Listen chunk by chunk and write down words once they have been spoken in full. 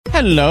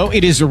Hello,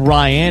 it is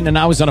Ryan, and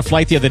I was on a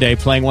flight the other day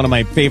playing one of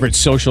my favorite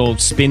social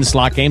spin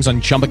slot games on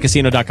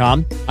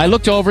ChumbaCasino.com. I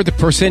looked over at the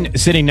person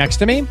sitting next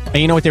to me, and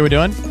you know what they were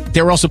doing?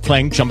 They were also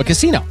playing Chumba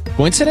Casino.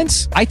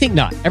 Coincidence? I think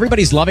not.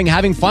 Everybody's loving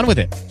having fun with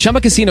it.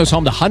 Chumba Casino is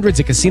home to hundreds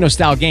of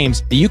casino-style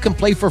games that you can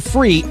play for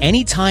free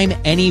anytime,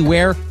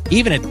 anywhere,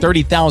 even at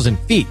 30,000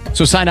 feet.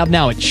 So sign up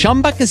now at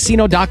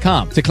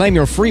ChumbaCasino.com to claim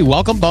your free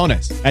welcome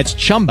bonus. That's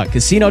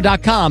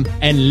ChumbaCasino.com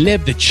and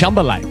live the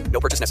Chumba life.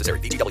 No purchase necessary.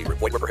 VGW.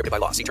 Void were prohibited by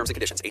law. See terms and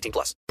conditions. 18+.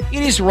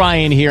 It is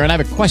Ryan here, and I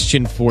have a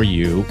question for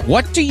you.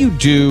 What do you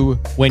do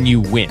when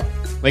you win?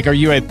 Like, are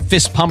you a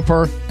fist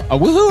pumper, a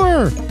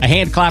woohooer, a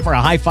hand clapper,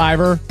 a high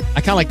fiver?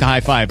 I kind of like the high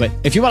five, but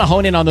if you want to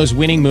hone in on those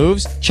winning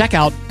moves, check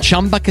out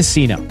Chumba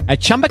Casino. At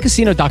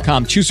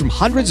ChumbaCasino.com, choose from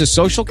hundreds of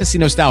social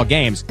casino-style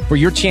games for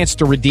your chance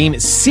to redeem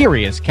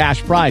serious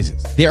cash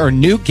prizes. There are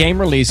new game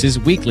releases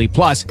weekly,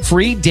 plus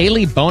free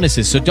daily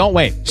bonuses, so don't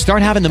wait.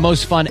 Start having the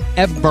most fun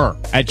ever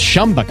at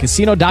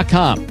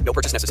ChumbaCasino.com. No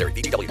purchase necessary.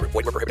 VGW. Void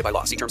were prohibited by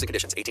law. See terms and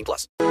conditions.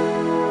 18+.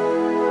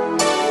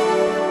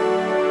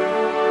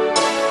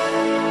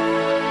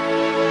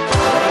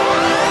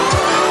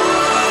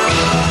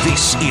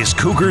 This is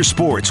Cougar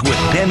Sports with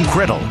Ben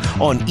Criddle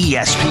on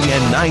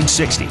ESPN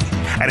 960.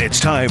 And it's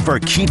time for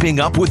Keeping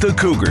Up with the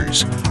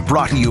Cougars.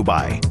 Brought to you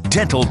by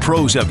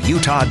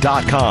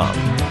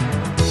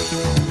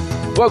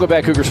DentalProsOfUtah.com. Welcome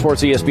back, Cougar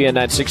Sports, ESPN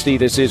 960.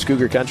 This is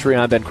Cougar Country.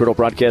 I'm Ben Criddle,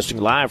 broadcasting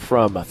live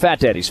from Fat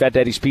Daddy's,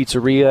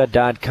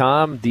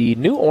 FatDaddy'sPizzeria.com. The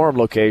new Orem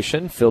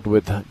location filled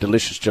with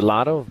delicious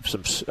gelato,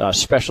 some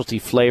specialty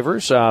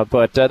flavors,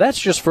 but that's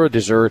just for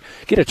dessert.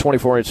 Get a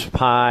 24-inch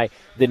pie,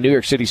 the New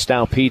York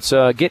City-style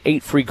pizza. Get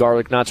 8 free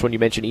garlic knots when you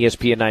mention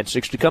ESPN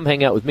 960. Come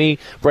hang out with me,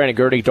 Brandon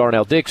Gurney,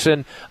 Darnell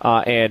Dixon,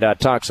 and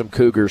talk some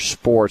Cougar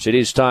sports. It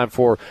is time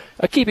for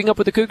a Keeping Up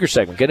with the Cougar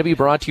segment. Going to be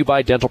brought to you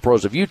by Dental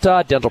Pros of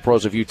Utah,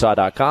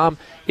 DentalProsOfUtah.com.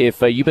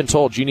 If you've been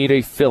told you need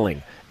a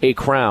filling, a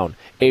crown,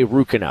 a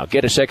root canal,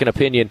 get a second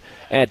opinion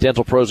at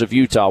Dental Pros of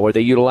Utah, where they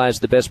utilize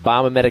the best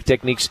biomimetic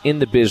techniques in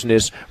the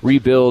business.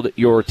 Rebuild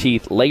your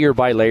teeth layer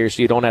by layer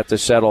so you don't have to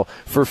settle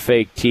for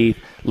fake teeth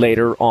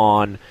later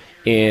on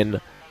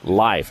in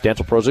life.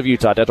 Dental Pros of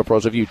Utah,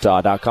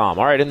 DentalProsOfUtah.com.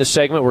 All right, in this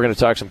segment, we're going to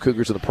talk some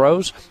Cougars and the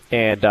pros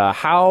and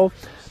how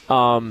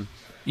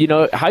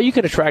you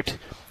can attract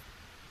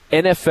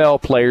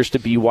NFL players to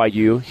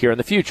BYU here in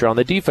the future on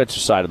the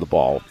defensive side of the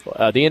ball.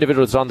 The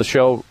individual that's on the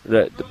show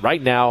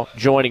right now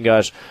joining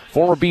us,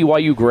 former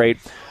BYU great,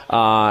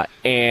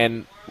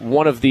 and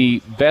one of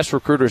the best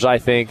recruiters, I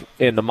think,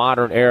 in the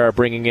modern era,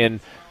 bringing in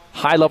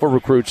high-level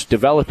recruits,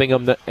 developing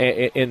them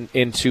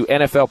into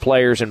NFL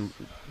players, and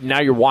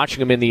now you're watching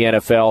them in the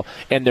NFL,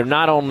 and they're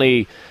not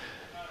only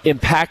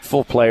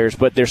impactful players,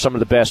 but they're some of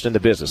the best in the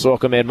business. So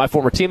welcome in my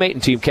former teammate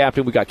and team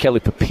captain. We got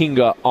Kelly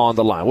Poppinga on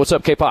the line. What's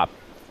up, K-Pop?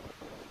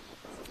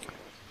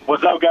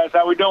 What's up, guys?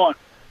 How we doing?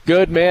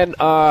 Good, man.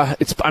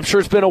 I'm sure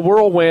it's been a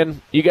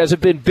whirlwind. You guys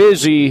have been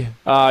busy.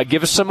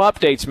 Give us some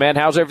updates, man.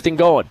 How's everything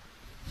going?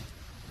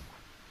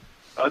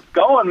 It's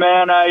going,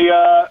 man.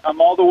 I'm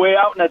all the way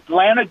out in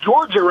Atlanta,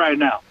 Georgia right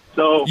now.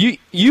 So you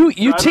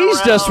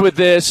teased us with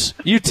this.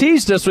 You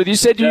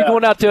said you were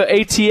going out to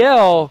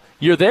ATL.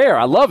 You're there.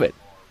 I love it.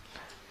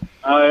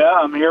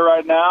 Yeah, I'm here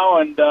right now,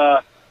 and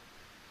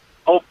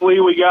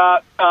hopefully we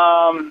got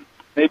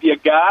maybe a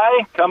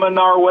guy coming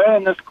our way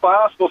in this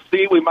class. We'll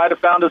see. We might have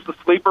found us a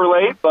sleeper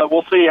late, but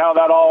we'll see how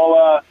that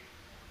all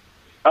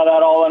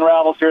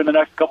unravels here in the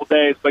next couple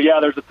days. But yeah,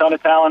 there's a ton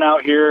of talent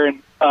out here,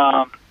 and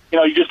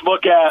you just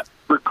look at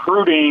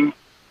recruiting,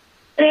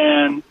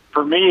 and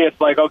for me, it's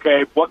like,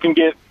 okay, what can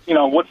get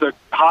what's a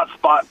hot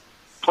spot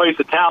place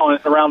of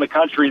talent around the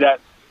country that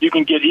you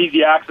can get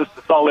easy access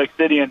to Salt Lake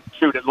City, and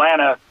shoot,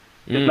 Atlanta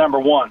is number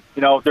one.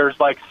 There's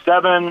like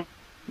 7.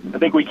 I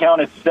think we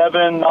counted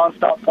 7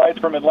 nonstop flights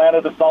from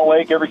Atlanta to Salt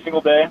Lake every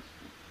single day.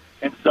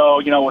 And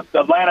so, with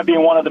Atlanta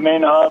being one of the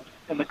main hubs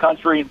in the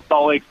country and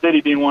Salt Lake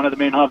City being one of the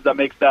main hubs, that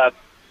makes that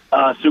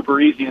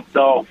super easy. And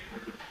so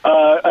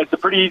it's a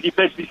pretty easy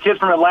pitch. These kids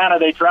from Atlanta,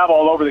 they travel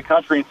all over the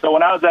country. And so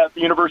when I was at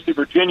the University of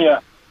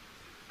Virginia,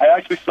 I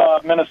actually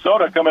saw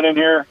Minnesota coming in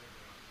here,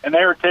 and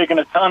they were taking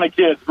a ton of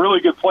kids,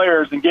 really good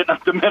players, and getting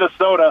them to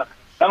Minnesota.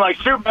 I'm like,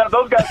 shoot, man, if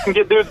those guys can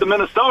get dudes to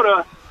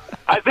Minnesota,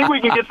 I think we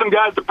can get some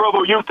guys to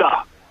Provo,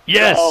 Utah.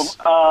 Yes.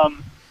 So,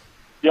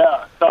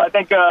 so I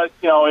think,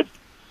 it's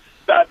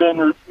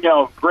been,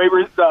 great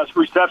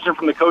reception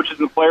from the coaches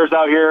and the players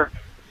out here.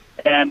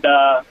 And,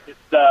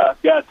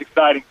 it's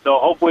exciting. So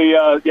hopefully,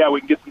 we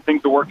can get some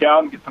things to work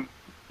out and get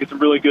some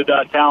really good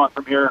talent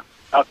from here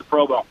out to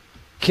Provo.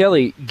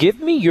 Kelly, give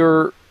me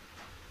your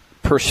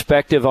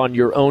perspective on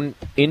your own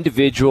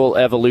individual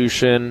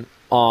evolution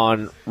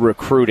on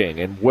recruiting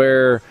and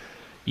where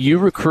you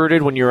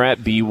recruited when you were at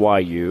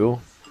BYU.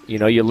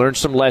 You learn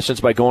some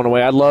lessons by going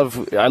away. I love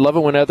it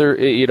when other,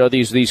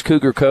 these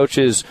Cougar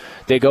coaches,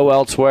 they go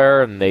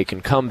elsewhere and they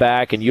can come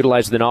back and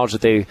utilize the knowledge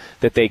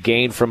that they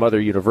gain from other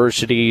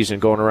universities and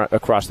going around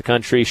across the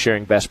country,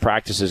 sharing best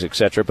practices,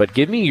 etc. But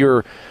give me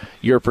your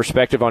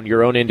perspective on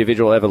your own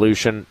individual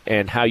evolution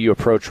and how you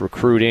approach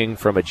recruiting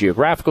from a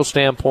geographical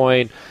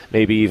standpoint,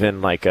 maybe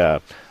even like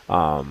a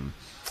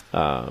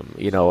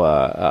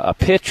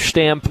pitch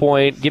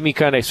standpoint. Give me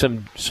kind of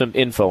some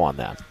info on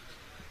that.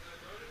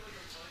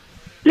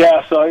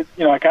 Yeah, so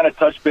I kind of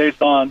touched base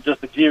on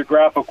just the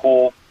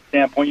geographical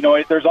standpoint.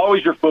 There's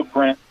always your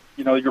footprint.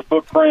 Your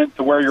footprint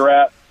to where you're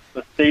at.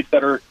 The states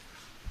that are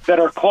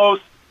close,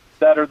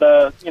 that are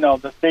the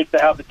states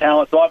that have the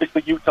talent. So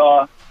obviously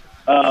Utah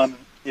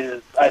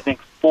is, I think,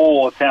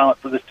 full of talent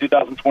for this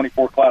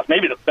 2024 class.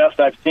 Maybe the best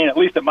I've seen, at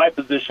least at my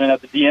position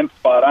at the DM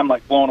spot. I'm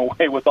like blown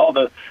away with all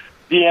the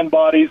DM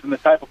bodies and the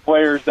type of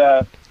players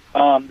that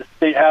the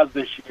state has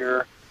this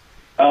year.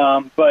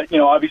 But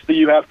obviously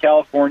you have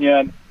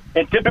California.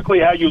 And typically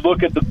how you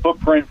look at the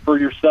footprint for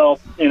yourself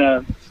in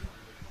a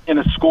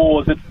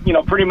school is it's,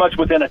 pretty much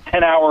within a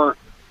 10-hour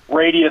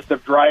radius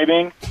of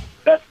driving.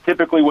 That's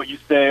typically what you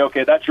say,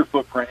 okay, that's your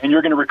footprint. And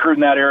you're going to recruit in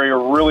that area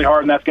really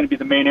hard, and that's going to be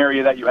the main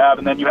area that you have.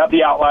 And then you have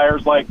the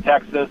outliers like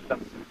Texas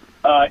and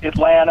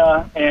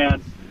Atlanta,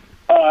 and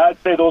I'd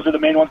say those are the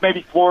main ones.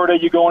 Maybe Florida,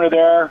 you go into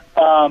there.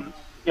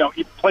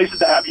 Places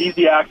that have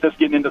easy access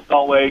getting into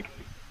Salt Lake.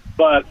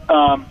 But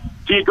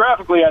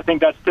geographically, I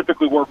think that's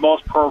typically where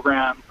most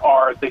programs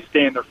are. They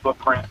stay in their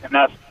footprint, and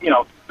that's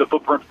the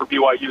footprint for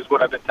BYU is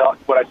what I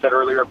said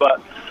earlier.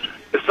 But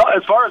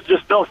as far as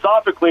just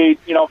philosophically,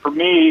 for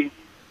me,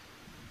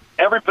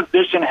 every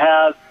position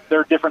has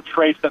their different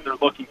traits that they're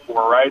looking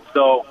for, right?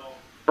 So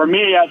for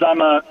me, as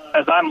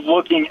I'm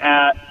looking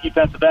at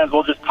defensive ends,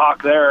 we'll just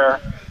talk there.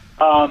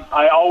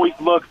 I always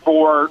look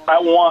for I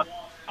want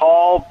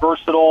tall,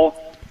 versatile,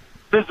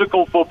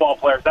 physical football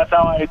players. That's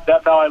how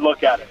I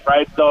look at it,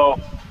 right? So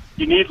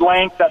you need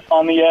length that's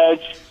on the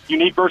edge. You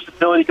need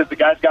versatility because the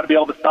guys got to be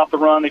able to stop the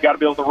run. They got to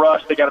be able to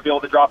rush. They got to be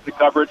able to drop the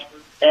coverage.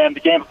 And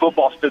the game of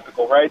football is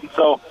physical, right? And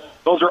so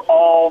those are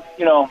all,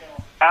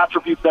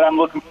 attributes that I'm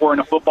looking for in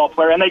a football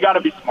player. And they got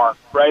to be smart,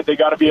 right? They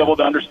got to be able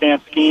to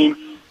understand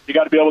scheme. They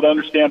got to be able to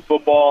understand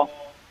football.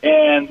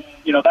 And,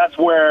 that's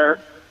where,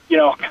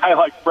 a guy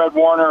like Fred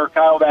Warner or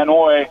Kyle Van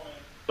Noy,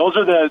 those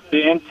are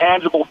the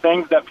intangible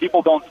things that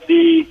people don't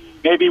see.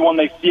 Maybe when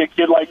they see a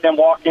kid like them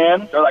walk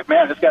in, they're like,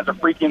 man, this guy's a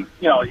freaking,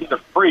 he's a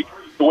freak,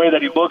 the way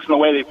that he looks and the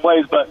way that he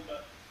plays. But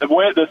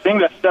the thing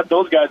that set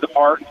those guys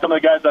apart, and some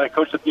of the guys that I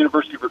coached at the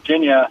University of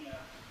Virginia,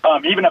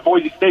 even at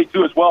Boise State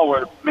too as well,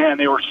 where, man,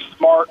 they were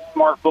smart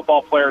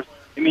football players.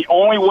 And the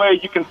only way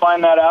you can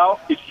find that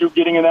out is you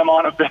getting them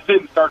on a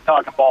visit and start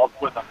talking balls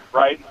with them,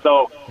 right?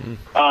 So,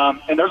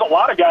 and there's a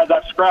lot of guys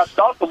I've scratched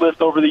off the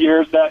list over the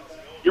years that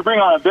you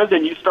bring on a visit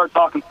and you start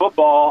talking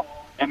football,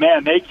 and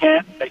man, they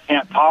can't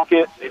talk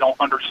it, they don't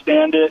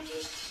understand it,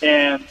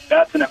 and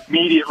that's an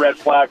immediate red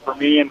flag for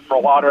me and for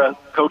a lot of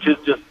coaches.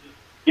 Just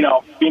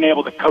being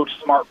able to coach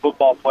smart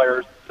football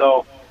players.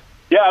 So,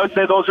 yeah, I would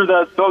say those are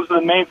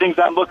the main things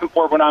I'm looking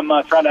for when I'm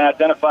trying to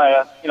identify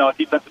a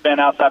defensive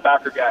end outside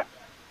backer guy.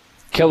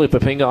 Kelly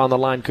Poppinga on the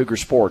line, Cougar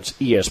Sports,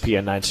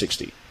 ESPN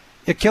 960.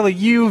 Yeah, Kelly,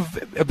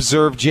 you've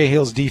observed Jay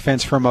Hill's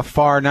defense from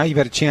afar. Now you've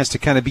had a chance to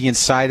kind of be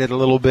inside it a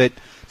little bit,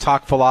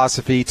 talk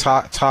philosophy,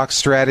 talk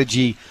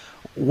strategy.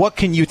 What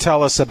can you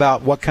tell us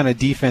about what kind of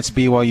defense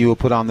BYU will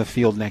put on the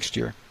field next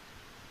year?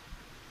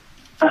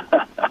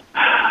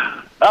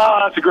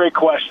 That's a great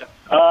question.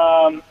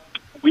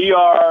 We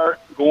are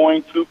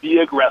going to be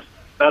aggressive.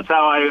 That's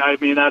how I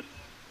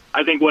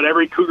think what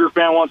every Cougar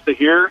fan wants to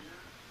hear.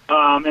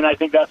 And I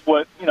think that's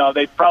what,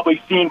 they've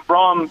probably seen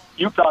from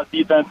Utah's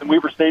defense and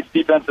Weber State's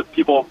defense if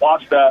people have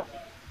watched that.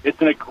 It's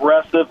an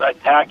aggressive,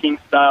 attacking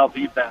style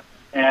defense.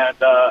 And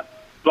so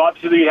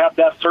obviously you have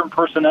to have certain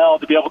personnel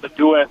to be able to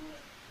do it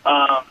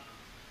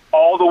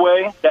all the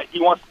way that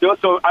he wants to do it.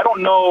 So I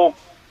don't know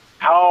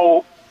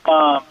how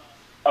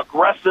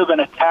aggressive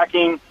and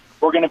attacking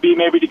we're going to be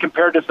maybe to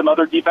compare to some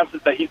other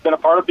defenses that he's been a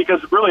part of, because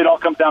really it all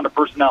comes down to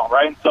personnel,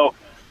 right? And so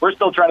we're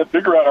still trying to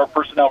figure out our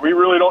personnel. We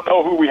really don't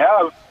know who we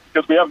have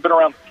because we haven't been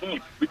around the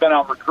team. We've been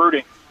out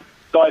recruiting.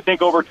 So I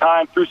think over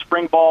time, through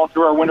spring ball,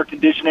 through our winter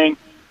conditioning,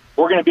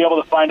 we're going to be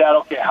able to find out,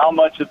 okay, how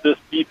much of this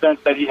defense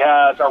that he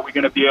has are we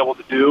going to be able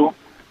to do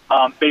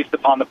based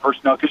upon the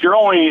personnel? Because you're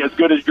only as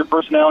good as your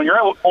personnel, and you're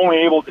only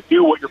able to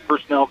do what your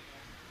personnel,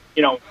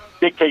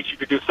 dictates you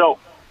to do. So,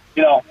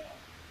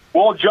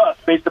 we'll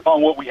adjust based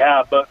upon what we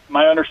have. But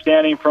my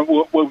understanding from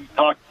what we've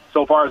talked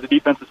so far as a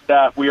defensive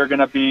staff, we are going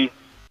to be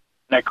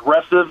an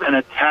aggressive and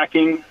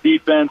attacking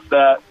defense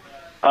that,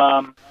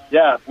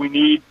 we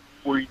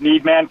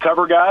need man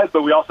cover guys,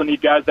 but we also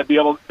need guys that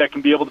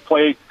can be able to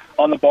play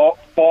on the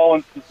ball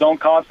and zone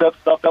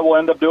concept stuff that we'll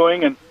end up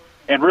doing,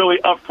 and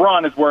really up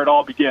front is where it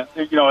all begins.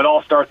 It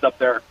all starts up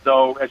there.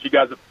 So as you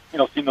guys have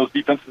seen those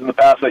defenses in the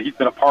past that he's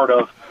been a part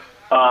of,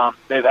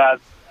 they've had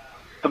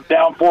some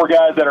down four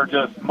guys that are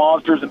just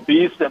monsters and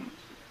beasts, and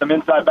some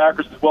inside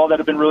backers as well that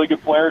have been really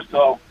good players.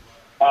 So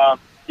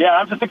Yeah,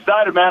 I'm just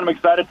excited, man. I'm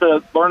excited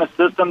to learn a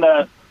system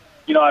that,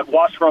 I've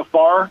watched from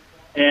afar,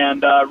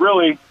 and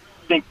really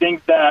think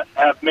things that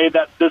have made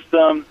that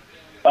system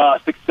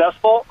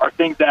successful are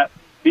things that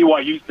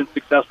BYU's been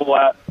successful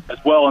at as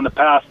well in the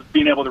past, is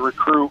being able to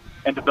recruit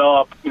and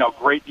develop,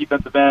 great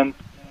defensive ends,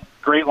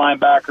 great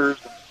linebackers.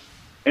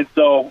 And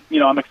so,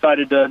 I'm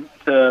excited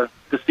to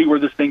see where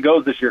this thing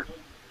goes this year.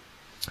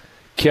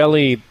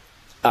 Kelly,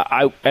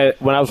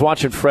 when I was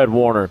watching Fred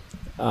Warner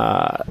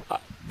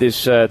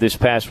this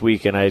past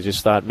week, and I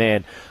just thought,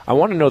 man, I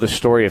want to know the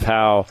story of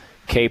how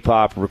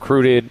K-Pop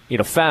recruited,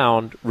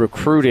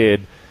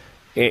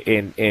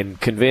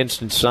 and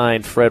convinced and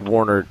signed Fred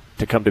Warner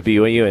to come to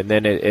BYU. And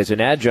then as an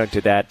adjunct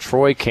to that,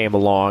 Troy came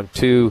along,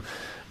 two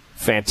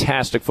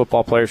fantastic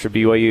football players for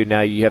BYU.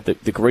 Now you have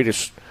the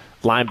greatest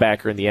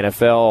linebacker in the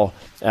NFL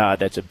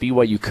that's a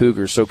BYU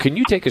Cougar. So can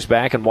you take us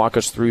back and walk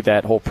us through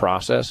that whole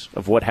process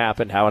of what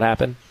happened, how it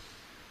happened?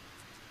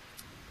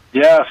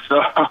 Yeah,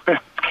 so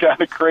it's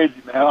kind of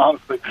crazy, man,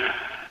 honestly.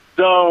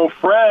 So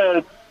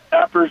Fred,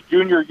 after his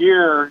junior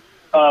year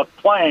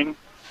playing,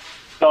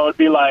 so it'd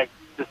be like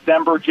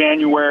December,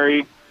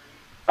 January,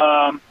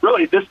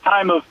 really this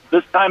time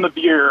of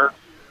year,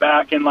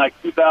 back in like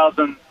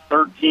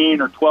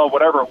 2013 or 12,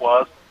 whatever it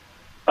was,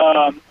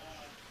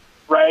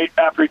 right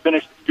after he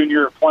finished his junior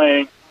year of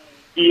playing,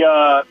 he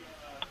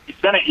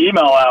sent an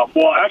email out.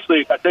 Well,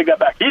 actually, I take that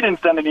back. He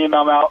didn't send an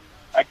email out.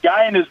 A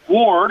guy in his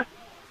ward,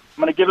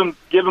 I'm going to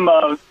give him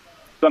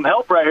some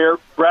help right here.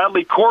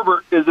 Bradley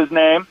Corbett is his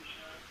name,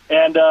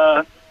 and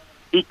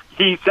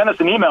he sent us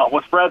an email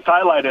with Fred's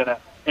highlight in it,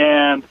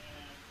 and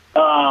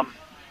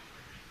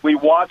we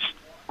watched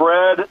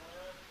Fred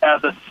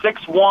as a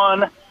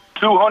 6'1",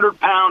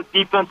 200-pound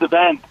defensive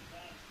end,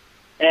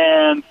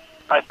 and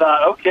I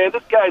thought, okay,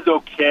 this guy's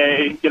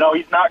okay.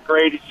 He's not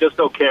great. He's just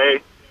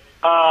okay.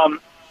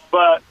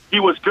 But he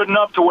was good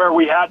enough to where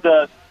we had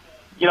to,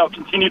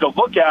 continue to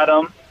look at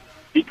him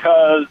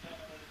because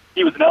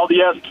he was an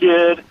LDS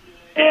kid,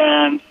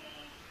 and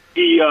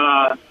he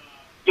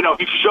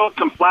showed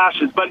some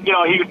flashes, but,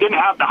 he didn't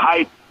have the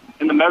height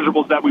and the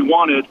measurables that we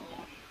wanted.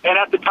 And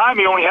at the time,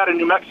 he only had a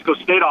New Mexico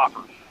State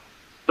offer.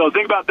 So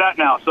think about that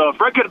now. So if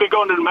Fred could have been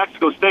going to New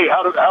Mexico State,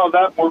 how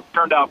that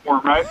turned out for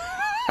him, right?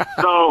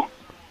 So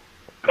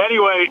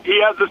anyway,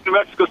 he has this New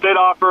Mexico State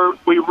offer.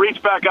 We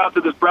reach back out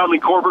to this Bradley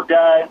Corbett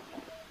guy,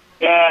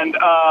 and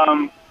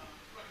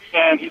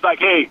he's like,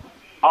 hey,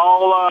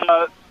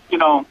 I'll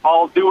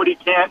do what he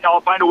can.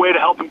 I'll find a way to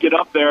help him get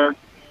up there.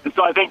 And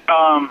so I think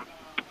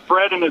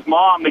Fred and his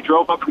mom, they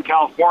drove up from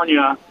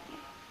California,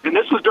 and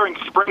this was during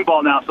spring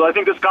ball now. So I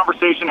think this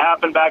conversation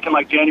happened back in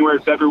like January,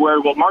 February.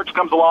 Well, March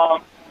comes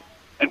along,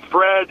 and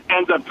Fred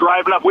ends up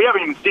driving up. We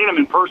haven't even seen him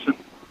in person.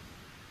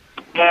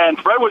 And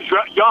Fred was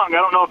young. I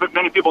don't know if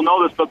many people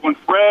know this, but when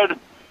Fred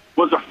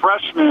was a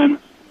freshman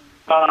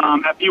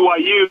at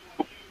BYU,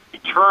 he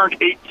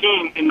turned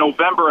 18 in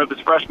November of his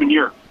freshman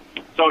year.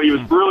 So he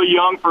was really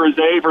young for his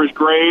age, for his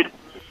grade,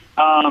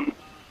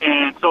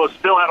 and so it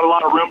still had a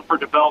lot of room for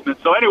development.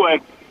 So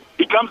anyway,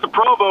 he comes to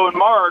Provo in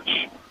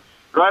March,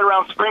 right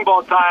around spring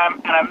ball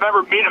time, and I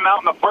remember meeting him out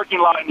in the parking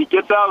lot, and he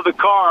gets out of the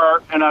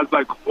car, and I was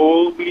like,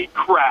 holy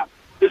crap,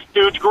 this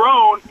dude's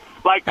grown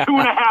like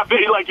 2.5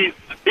 feet. Like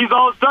he's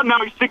all of a sudden now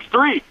he's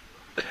 6'3",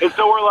 and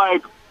so we're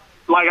like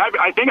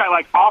I think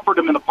I offered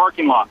him in the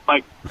parking lot,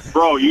 like,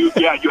 bro, you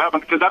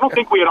haven't, because I don't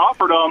think we had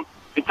offered him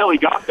until he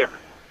got there.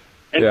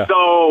 And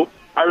so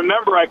I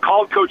remember I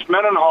called Coach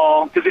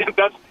Mendenhall, because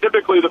that's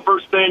typically the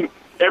first thing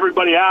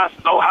everybody asks.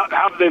 Oh,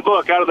 how do they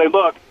look? How do they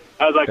look?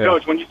 I was like,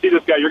 Coach, when you see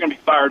this guy, you're going to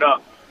be fired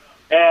up.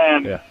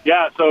 And,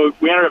 so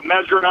we ended up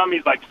measuring him.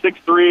 He's like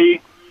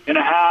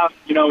 6'3.5".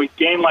 He's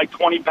gained like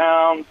 20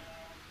 pounds.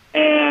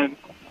 And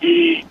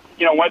he,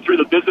 went through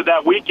the visit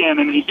that weekend,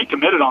 and he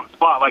committed on the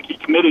spot. Like, he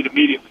committed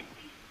immediately.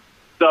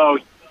 So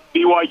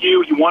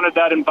BYU, he wanted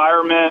that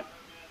environment.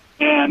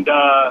 And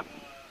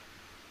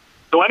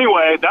so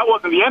anyway, that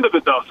wasn't the end of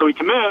it, though. So he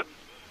commit.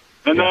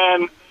 And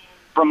then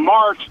from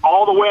March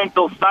all the way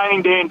until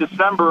signing day in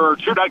December,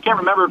 I can't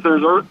remember if there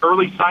was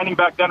early signing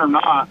back then or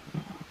not,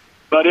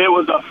 but it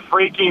was a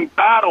freaking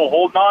battle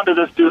holding on to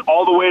this dude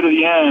all the way to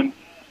the end.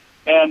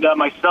 And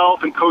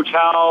myself and Coach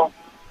Howell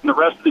and the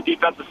rest of the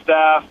defensive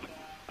staff,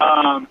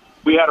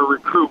 we had to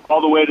recruit all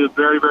the way to the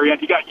very, very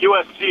end. He got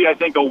USC, I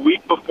think, a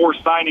week before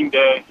signing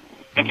day.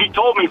 And he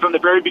told me from the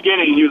very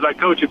beginning, he was like,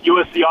 Coach, if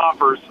USC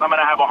offers, I'm going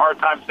to have a hard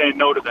time saying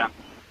no to them.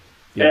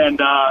 Yeah. And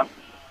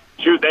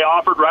they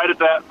offered right at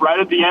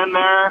the end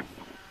there,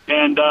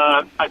 and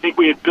I think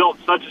we had built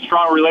such a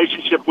strong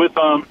relationship with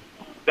him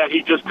that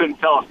he just couldn't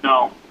tell us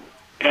no,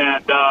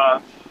 and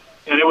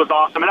it was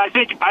awesome. And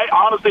I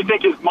honestly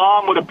think his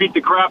mom would have beat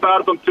the crap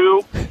out of him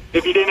too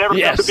if he didn't ever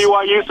come to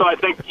BYU. So I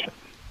think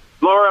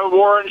Laura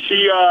Warren,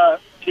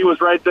 she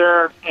was right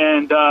there,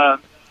 and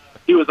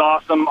he was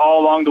awesome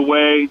all along the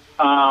way,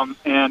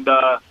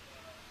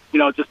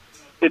 just.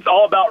 It's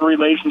all about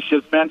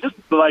relationships, man. Just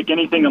like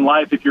anything in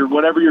life,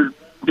 whatever you're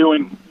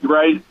doing,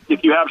 right?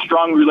 If you have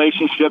strong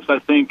relationships, I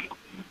think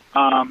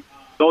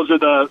those are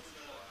the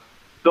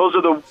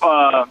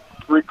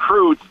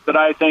recruits that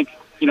I think,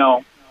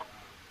 that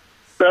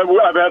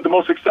I've had the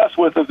most success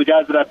with is the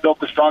guys that I've built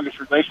the strongest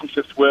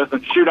relationships with.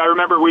 And shoot, I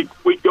remember we'd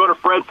go to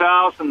Fred's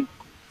house, and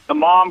the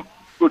mom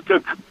would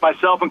took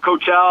myself and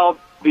Coach Al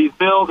these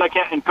meals.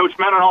 And Coach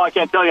Mendenhall, I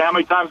can't tell you how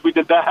many times we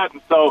did that.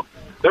 And so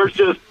there was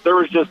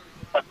just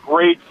a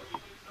great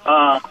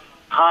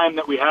time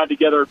that we had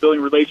together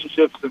building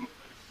relationships, and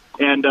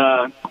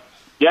it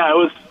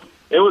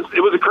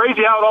was a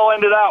crazy how it all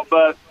ended out.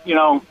 But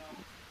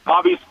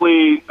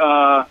obviously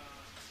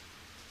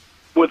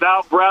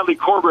without Bradley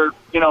Corbett,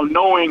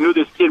 knowing who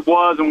this kid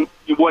was and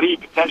what he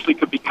potentially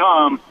could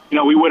become,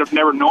 we would have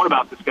never known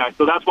about this guy.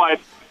 So that's why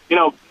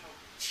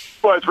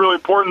it's really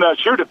important that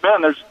shoot,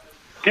 Ben, there's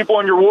people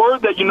in your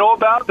ward that you know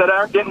about that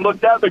aren't getting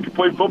looked at that can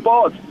play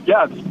football. It's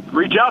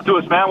reach out to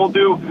us, man. We'll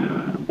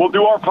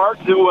do our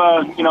part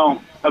to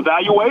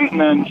evaluate,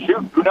 and then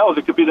shoot, who knows?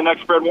 It could be the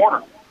next Fred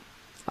Warner.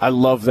 I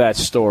love that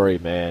story,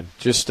 man.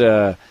 Just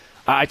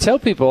I tell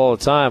people all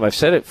the time, I've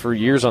said it for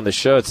years on the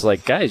show, it's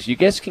like, guys, you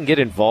guys can get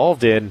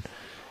involved in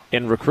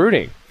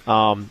recruiting.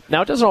 Now,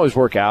 it doesn't always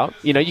work out.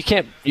 You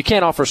can't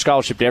offer a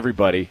scholarship to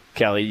everybody,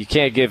 Kelly. You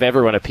can't give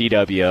everyone a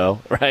PWO,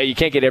 right? You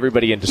can't get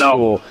everybody into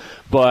school.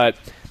 But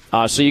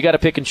so you got to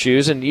pick and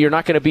choose, and you're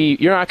not going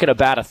to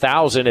bat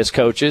 1,000 as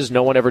coaches.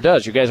 No one ever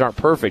does. You guys aren't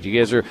perfect. You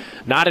guys are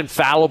not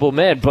infallible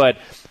men, but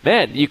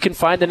man, you can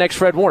find the next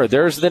Fred Warner.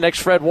 There's the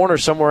next Fred Warner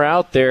somewhere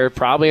out there,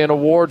 probably an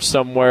award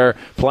somewhere,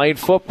 playing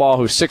football,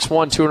 who's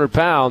 6'1", 200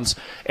 pounds,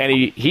 and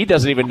he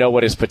doesn't even know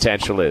what his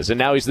potential is. And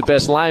now he's the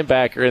best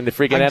linebacker in the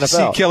freaking NFL.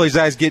 I see Kelly's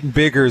eyes getting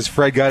bigger as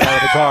Fred got out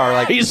of the car.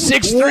 Like, he's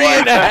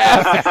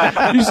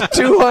 6'3.5". He's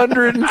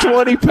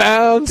 220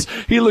 pounds.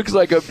 He looks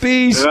like a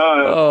beast.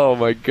 Oh,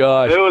 my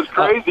gosh. It was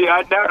crazy.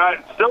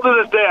 Still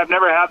to this day, I've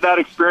never had that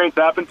experience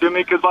happen to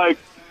me because,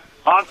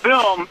 on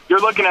film, you're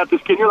looking at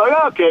this kid, you're like,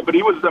 oh, okay, but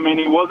he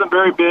wasn't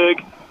very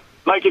big.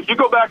 Like, if you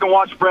go back and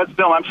watch Fred's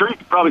film, I'm sure you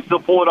could probably still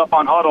pull it up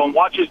on Huddle and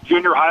watch his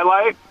junior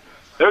highlight.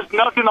 There's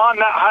nothing on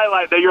that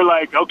highlight that you're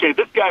like, okay,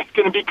 this guy's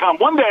going to become,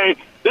 one day,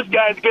 this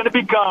guy's going to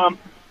become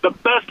the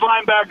best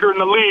linebacker in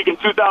the league in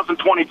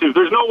 2022.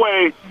 There's no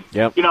way,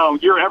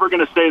 you're ever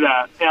going to say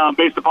that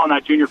based upon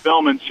that junior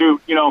film. And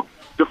shoot,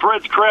 to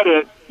Fred's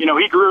credit,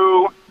 he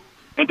grew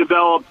and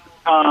developed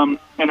and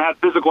had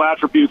physical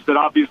attributes that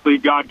obviously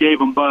God gave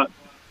him. But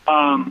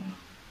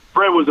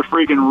Fred was a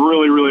freaking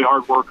really, really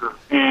hard worker,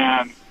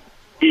 and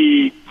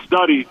he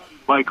studied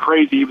like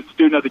crazy. He was a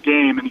student of the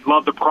game, and he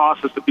loved the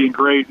process of being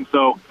great. And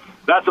so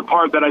that's a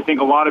part that I think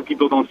a lot of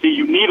people don't see.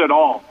 You need it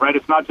all, right?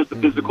 It's not just the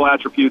physical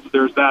attributes.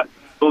 There's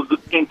those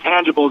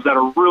intangibles that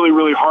are really,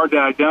 really hard to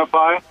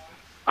identify.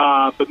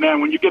 But,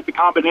 man, when you get the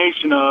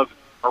combination of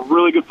a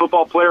really good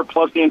football player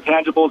plus the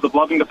intangibles of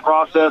loving the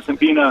process and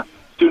being a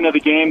student of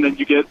the game, then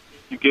you get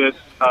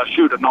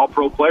an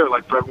all-pro player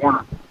like Fred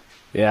Warner.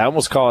 Yeah, I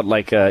almost call it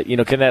like, kind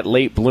of that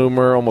late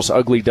bloomer, almost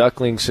ugly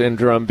duckling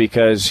syndrome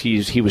because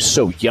he was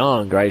so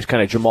young, right? It's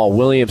kind of Jamal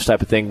Williams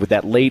type of thing. With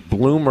that late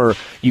bloomer,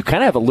 you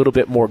kind of have a little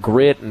bit more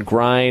grit and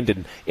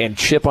grind and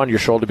chip on your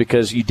shoulder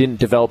because you didn't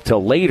develop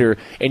till later,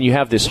 and you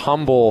have this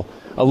a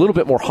little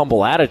bit more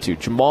humble attitude.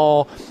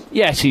 Jamal,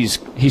 yes, he's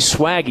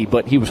swaggy,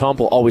 but he was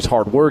humble, always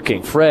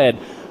hardworking. Fred,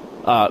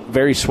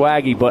 very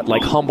swaggy, but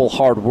like humble,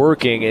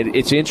 hardworking.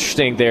 It's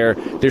interesting there.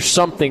 There's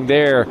something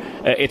there.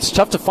 It's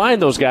tough to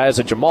find those guys,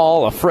 a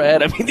Jamal, a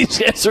Fred. I mean, these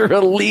guys are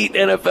elite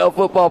NFL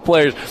football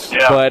players.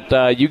 Yeah.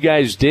 But you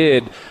guys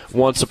did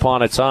once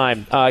upon a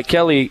time.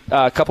 Kelly,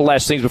 a couple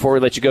last things before we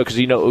let you go because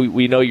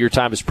we know your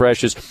time is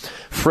precious.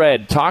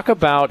 Fred, talk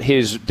about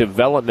his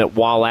development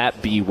while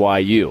at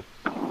BYU.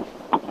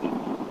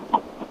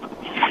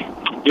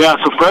 Yeah,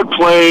 so Fred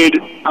played.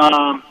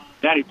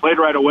 He played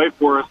right away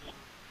for us.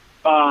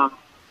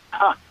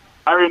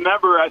 I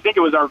remember, I think it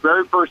was our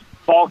very first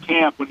fall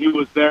camp when he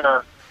was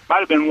there.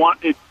 I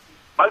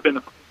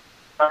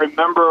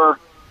remember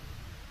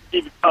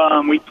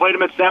we played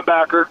him at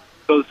Sandbacker,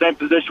 so the same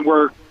position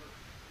where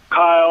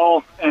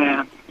Kyle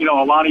and,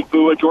 Alani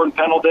Fua, Jordan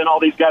Pendleton, all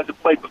these guys have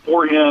played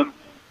before him,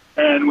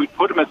 and we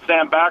put him at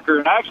Sandbacker.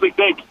 And I actually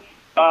think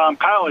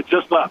Kyle had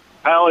just left.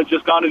 Kyle had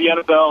just gone to the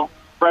NFL.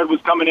 Fred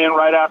was coming in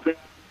right after each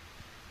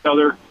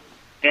other,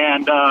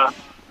 and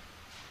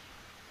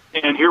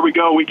here we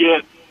go. We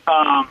get,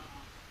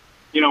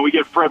 we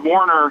get Fred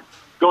Warner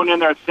going in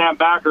there at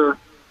Sandbacker,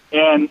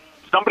 and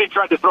somebody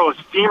tried to throw a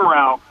seam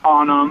route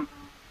on him,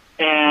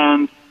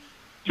 and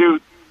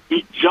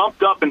he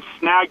jumped up and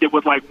snagged it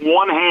with like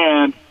one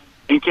hand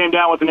and came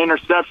down with an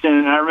interception.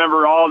 And I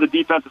remember all the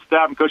defensive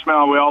staff and Coach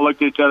Mellon, we all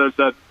looked at each other and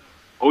said,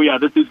 "Oh yeah,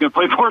 this dude's going to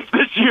play for us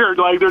this year."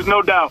 Like, there's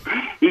no doubt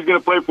he's going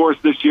to play for us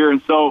this year.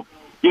 And so,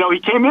 he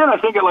came in, I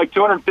think, at like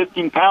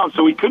 215 pounds,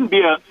 so he couldn't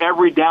be a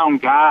every down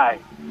guy.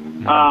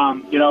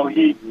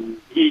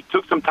 He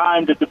took some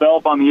time to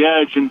develop on the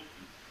edge, and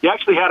he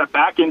actually had a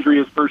back injury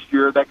his first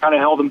year that kind of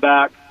held him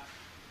back.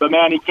 But,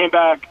 man, he came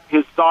back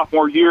his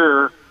sophomore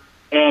year,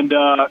 and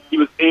he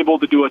was able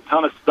to do a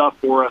ton of stuff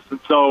for us.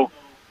 And so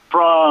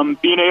from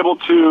being able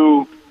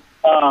to,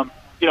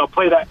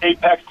 play that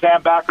apex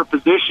Sandbacker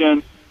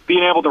position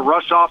being able to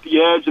rush off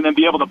the edge and then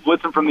be able to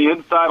blitz him from the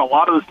inside. A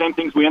lot of the same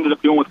things we ended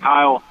up doing with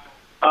Kyle.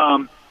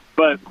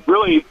 But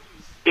really,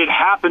 it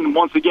happened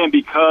once again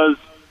because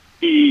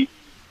he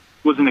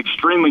was an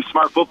extremely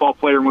smart football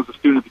player and was a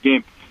student of the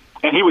game.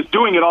 And he was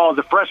doing it all as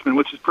a freshman,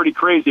 which is pretty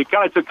crazy. It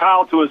kind of took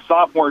Kyle to his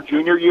sophomore,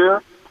 junior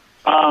year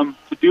to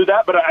do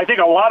that. But I think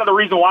a lot of the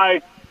reason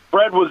why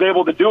Fred was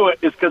able to do it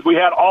is because we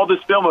had all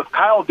this film of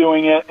Kyle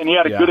doing it, and he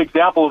had a good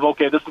example of,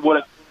 okay, this is what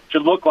it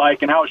should look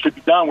like and how it should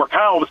be done, where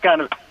Kyle was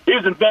he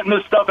was inventing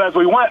this stuff as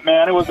we went,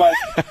 man. It was like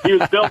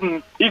he's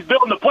building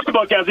the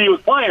playbook as he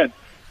was playing.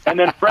 And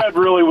then Fred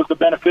really was the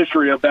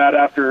beneficiary of that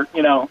after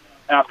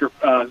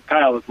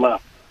Kyle has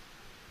left.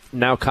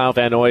 Now Kyle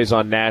Van Noy is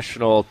on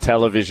national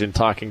television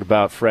talking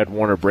about Fred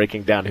Warner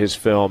breaking down his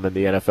film in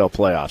the NFL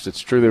playoffs. It's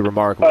truly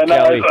remarkable.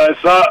 Kelly, I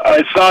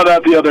saw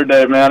that the other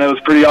day, man. It was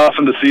pretty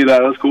awesome to see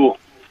that. It was cool.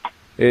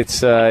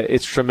 It's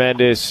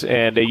tremendous,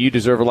 and you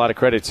deserve a lot of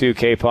credit too,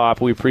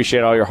 K-Pop. We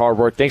appreciate all your hard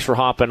work. Thanks for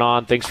hopping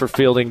on. Thanks for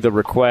fielding the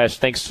request.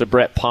 Thanks to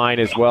Brett Pine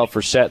as well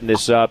for setting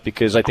this up,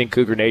 because I think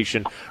Cougar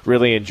Nation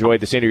really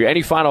enjoyed this interview.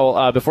 Any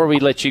final, before we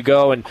let you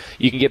go and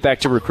you can get back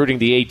to recruiting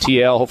the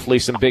ATL, hopefully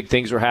some big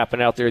things are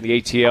happening out there in the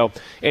ATL.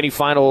 Any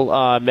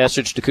final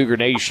message to Cougar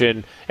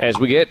Nation as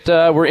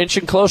we're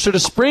inching closer to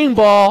spring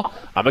ball?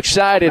 I'm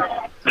excited.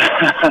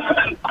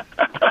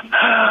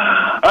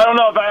 I don't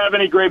know if I have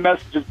any great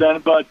messages then,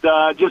 but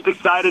just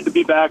excited to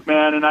be back,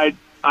 man. And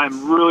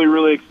I'm really,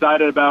 really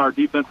excited about our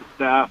defensive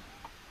staff.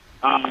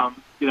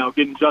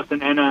 Getting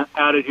Justin Enna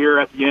added here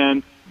at the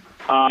end.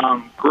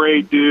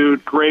 Great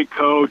dude, great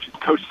coach. He's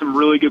coached some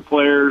really good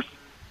players.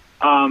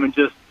 And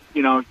just,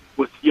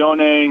 with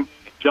Sione, and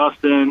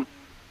Justin,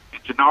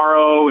 and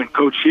Gennaro, and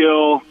Coach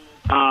Hill.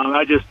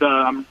 And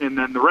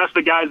then the rest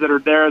of the guys that are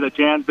there, that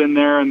Jan's been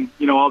there, and,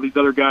 all these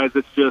other guys,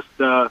 it's just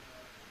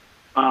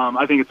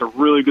I think it's a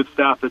really good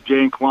staff that Jay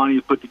and Kalani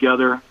have put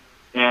together.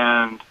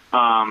 And,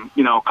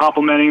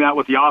 complementing that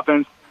with the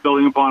offense,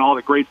 building upon all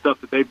the great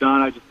stuff that they've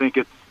done, I just think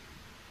it's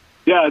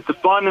a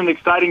fun and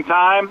exciting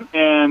time.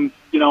 And,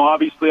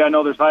 obviously I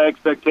know there's high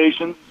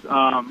expectations,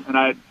 and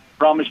I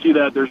promise you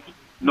that there's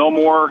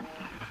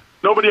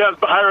nobody has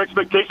higher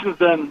expectations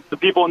than the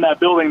people in that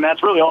building. And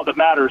that's really all that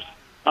matters.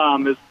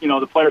 Is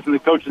the players and the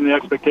coaches and the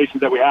expectations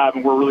that we have,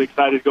 and we're really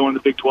excited to go into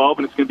the Big 12,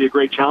 and it's going to be a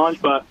great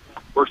challenge, but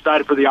we're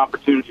excited for the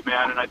opportunity,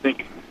 man. And I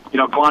think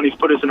Kalani's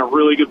put us in a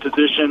really good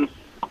position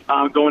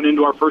going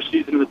into our first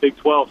season in the Big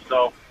 12.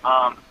 So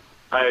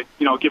I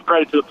give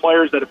credit to the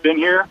players that have been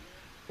here,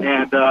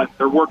 and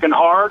they're working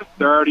hard.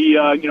 They're already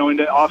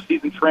into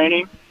off-season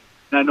training,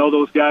 and I know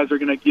those guys are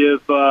going to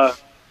give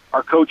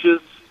our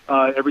coaches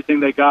everything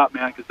they got,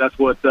 man, because that's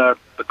what the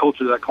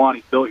culture that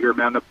Kalani's built here,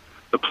 man.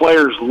 The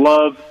players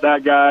love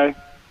that guy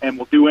and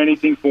will do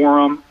anything for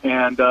him.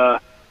 And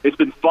it's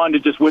been fun to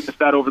just witness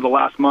that over the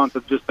last month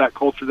of just that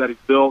culture that he's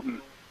built.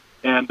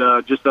 And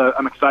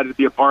I'm excited to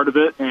be a part of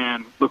it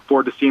and look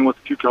forward to seeing what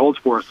the future holds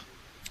for us.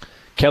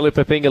 Kelly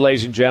Poppinga,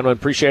 ladies and gentlemen,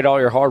 appreciate all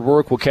your hard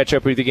work. We'll catch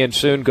up with you again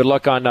soon. Good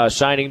luck on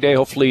signing day.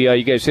 Hopefully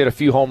you guys hit a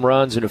few home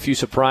runs and a few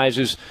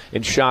surprises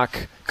and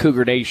shock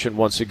Cougar Nation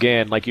once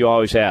again like you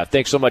always have.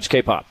 Thanks so much,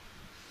 K-Pop.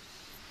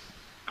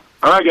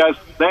 All right, guys.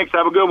 Thanks.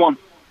 Have a good one.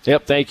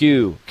 Yep, thank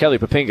you. Kelly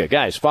Poppinga.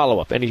 Guys, follow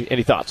up.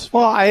 Any thoughts?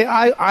 Well,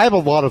 I have a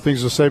lot of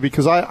things to say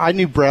because I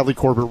knew Bradley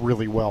Corbett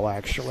really well,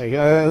 actually.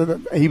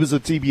 He was a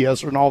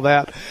TBSer and all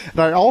that. And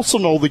I also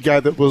know the guy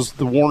that was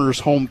the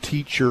Warner's home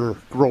teacher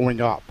growing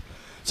up.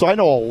 So I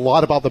know a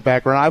lot about the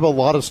background. I have a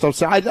lot of stuff to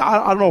say. I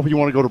don't know if you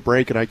want to go to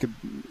break and I could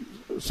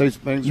say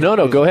some things.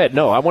 No, go ahead.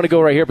 No, I want to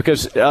go right here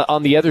because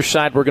on the other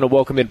side, we're going to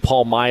welcome in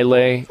Paul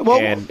Miley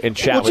and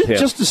chat with him.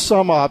 Just to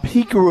sum up,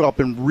 he grew up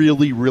in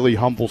really, really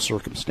humble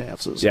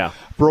circumstances. Yeah.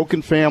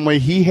 Broken family.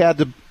 He had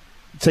to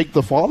take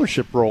the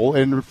fathership role,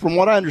 and from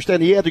what I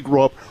understand, he had to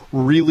grow up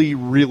really,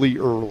 really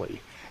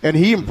early. And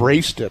he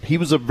embraced it. He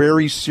was a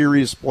very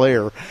serious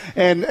player.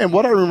 And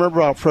what I remember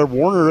about Fred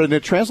Warner, and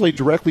it translates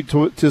directly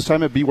to his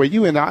time at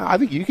BYU, and I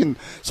think you can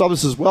saw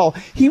this as well,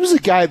 he was a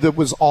guy that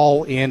was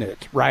all in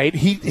it, right?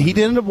 He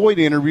didn't avoid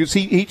interviews.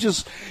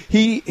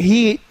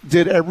 He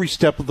did every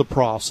step of the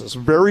process.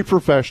 Very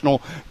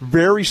professional,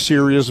 very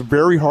serious,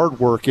 very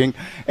hardworking.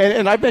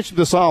 And I mentioned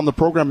this on the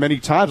program many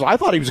times. I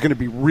thought he was going to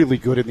be really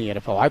good in the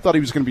NFL. I thought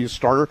he was going to be a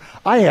starter.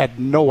 I had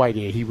no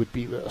idea he would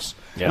be this.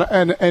 Yeah.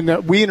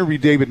 And we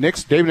interviewed David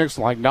Nixon. David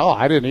Nixon like, no,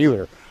 I didn't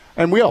either.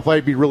 And we all thought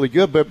he'd be really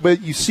good,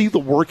 but you see the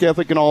work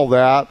ethic and all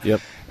that. Yep.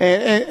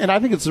 And I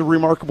think it's a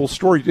remarkable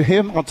story.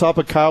 Him on top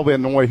of Kyle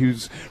Van Noy, who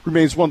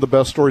remains one of the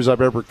best stories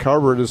I've ever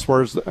covered as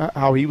far as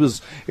how he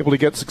was able to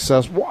get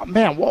success.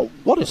 Man,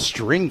 what a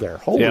string there.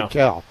 Holy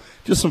cow.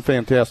 Just some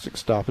fantastic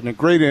stuff. And a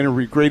great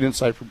interview, great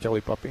insight from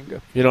Kelly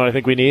Poppinga. You know what I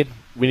think we need?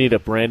 We need a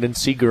Brandon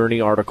C. Gurney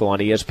article on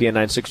ESPN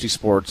 960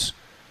 Sports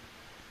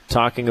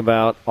talking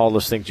about all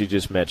those things you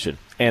just mentioned,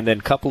 and then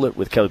couple it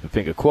with Kelly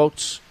Poppinga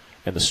quotes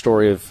and the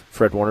story of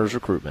Fred Warner's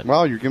recruitment.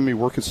 Well, you're giving me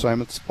work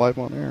assignments live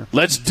on air.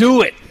 Let's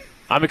do it.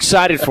 I'm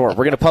excited for it.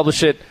 We're going to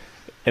publish it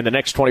in the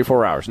next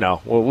 24 hours.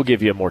 No, we'll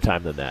give you more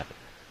time than that.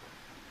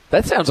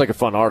 That sounds like a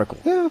fun article.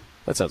 Yeah.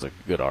 That sounds like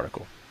a good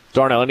article.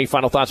 Darnell, any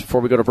final thoughts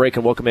before we go to break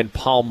and welcome in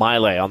Paul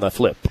Maile on the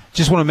flip?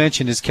 Just want to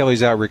mention, as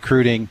Kelly's out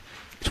recruiting,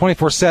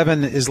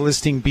 24/7 is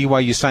listing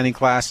BYU signing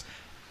class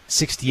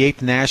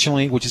 68th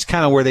nationally, which is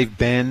kind of where they've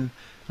been in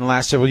the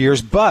last several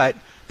years. But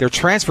their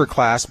transfer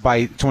class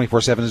by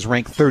 24/7 is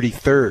ranked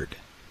 33rd,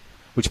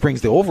 which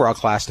brings the overall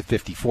class to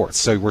 54th.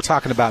 So we're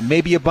talking about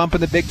maybe a bump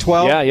in the Big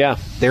 12. Yeah.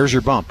 There's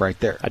your bump right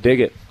there. I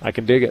dig it. I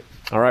can dig it.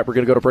 All right, we're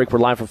going to go to break. We're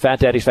live from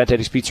Fat Daddy's,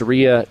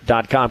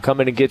 FatDaddy'sPizzeria.com. Come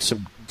in and get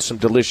some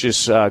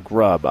delicious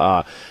grub.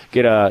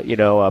 Get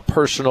a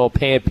personal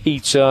pan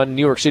pizza,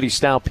 New York City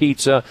style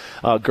pizza.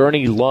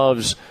 Gurney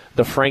loves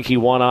the Frankie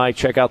One Eye.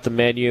 Check out the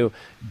menu.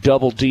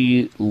 Double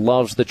D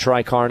loves the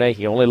tri-carne.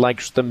 He only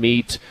likes the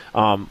meat.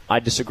 I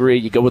disagree.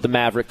 You go with the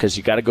Maverick because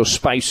you got to go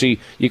spicy.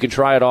 You can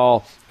try it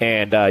all,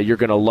 and you're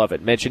going to love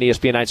it. Mention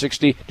ESPN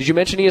 960. Did you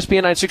mention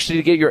ESPN 960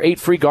 to get your 8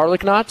 free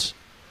garlic knots?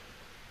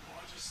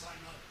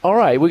 All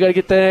right, we got to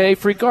get the 8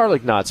 free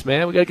garlic knots,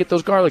 man. We got to get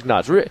those garlic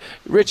knots.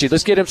 Richie,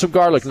 let's get him some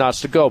garlic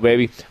knots to go,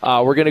 baby.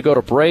 We're going to go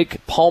to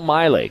break. Paul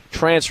Maile,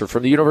 transfer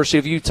from the University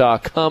of Utah,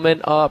 coming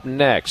up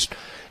next.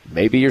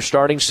 Maybe your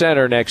starting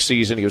center next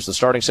season. He was the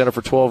starting center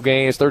for 12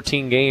 games,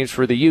 13 games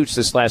for the Utes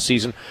this last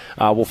season.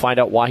 We'll find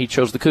out why he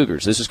chose the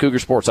Cougars. This is Cougar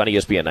Sports on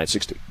ESPN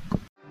 960.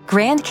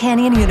 Grand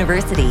Canyon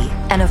University,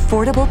 an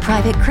affordable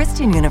private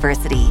Christian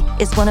university,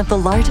 is one of the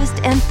largest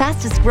and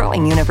fastest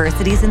growing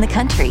universities in the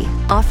country,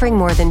 offering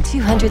more than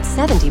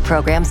 270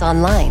 programs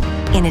online.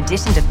 In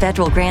addition to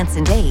federal grants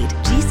and aid,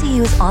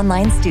 GCU's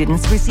online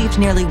students received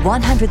nearly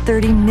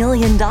 $130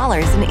 million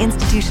in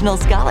institutional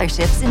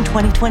scholarships in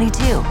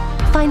 2022.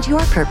 Find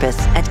your purpose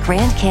at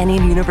Grand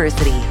Canyon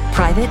University.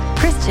 Private,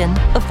 Christian,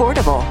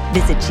 affordable.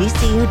 Visit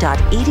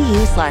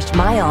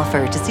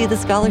gcu.edu/myoffer to see the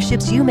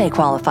scholarships you may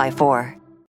qualify for.